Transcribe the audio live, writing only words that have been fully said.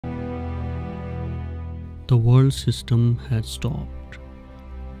The world system had stopped.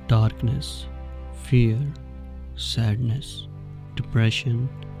 Darkness, fear, sadness, depression,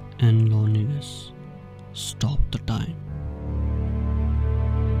 and loneliness stopped the time.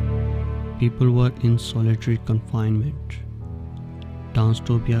 People were in solitary confinement.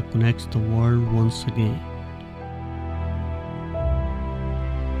 DanceTopia connects the world once again.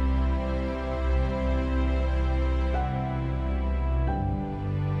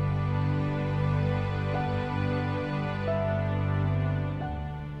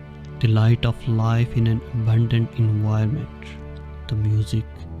 The light of life in an abundant environment. The music,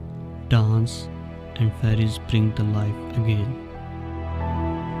 dance, and fairies bring the life again.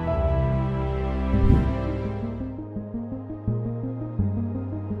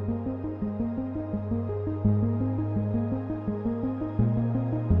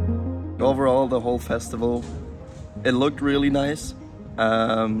 Overall, the whole festival, it looked really nice,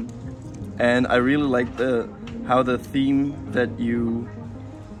 and I really liked how the theme that you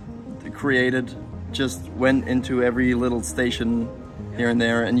created just went into every little station here and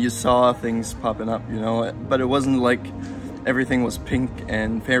there, and you saw things popping up, you know, but it wasn't like everything was pink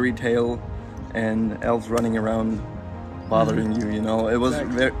and fairy tale and elves running around bothering you, you know. It was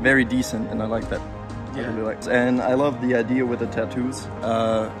very decent, and I like that. Yeah. I really liked it. And I love the idea with the tattoos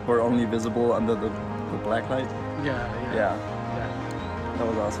who are only visible under the black light. Yeah. That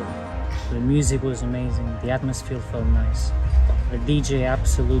was awesome. The music was amazing. The atmosphere felt nice. The DJ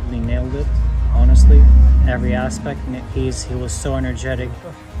absolutely nailed it, honestly. Every aspect. He was so energetic.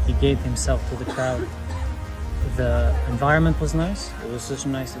 He gave himself to the crowd. The environment was nice. It was just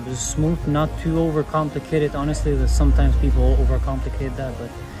nice. It was smooth, not too overcomplicated. Honestly, sometimes people overcomplicate that, but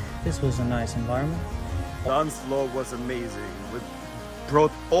this was a nice environment. Dance floor was amazing. We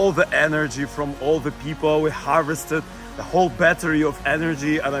brought all the energy from all the people. We harvested the whole battery of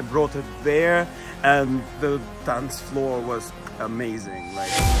energy, and I brought it there, and the dance floor was amazing. Like,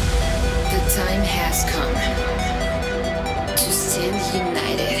 the time has come to stand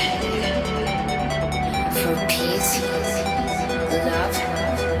united for peace, love,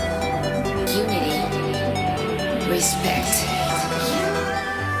 unity, respect.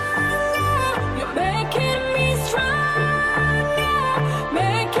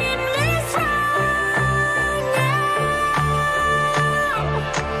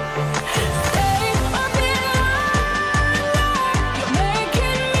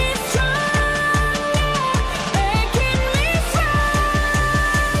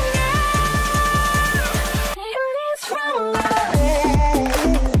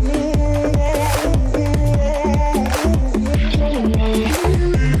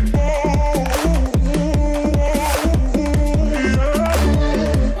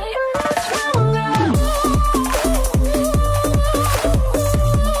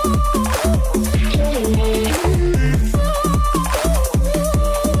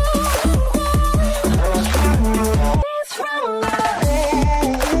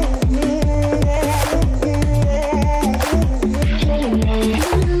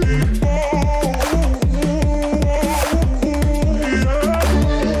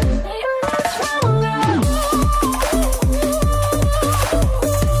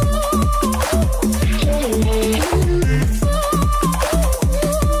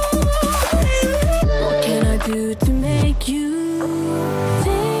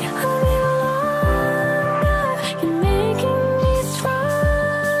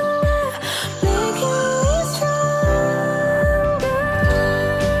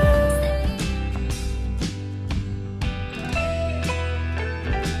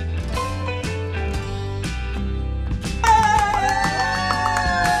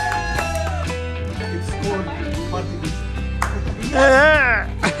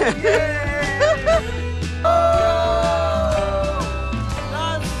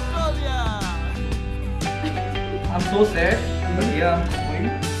 I'm so sad, but yeah,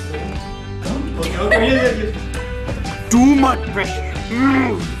 I'm going. Okay. too much pressure.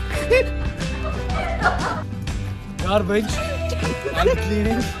 Garbage. I'm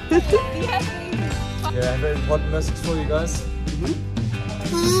cleaning. Yeah, I have one message for you guys.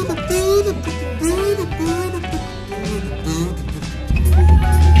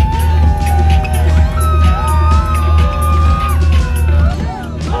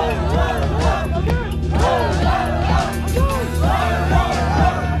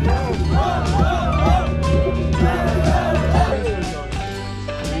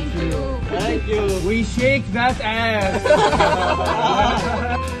 We shake that ass.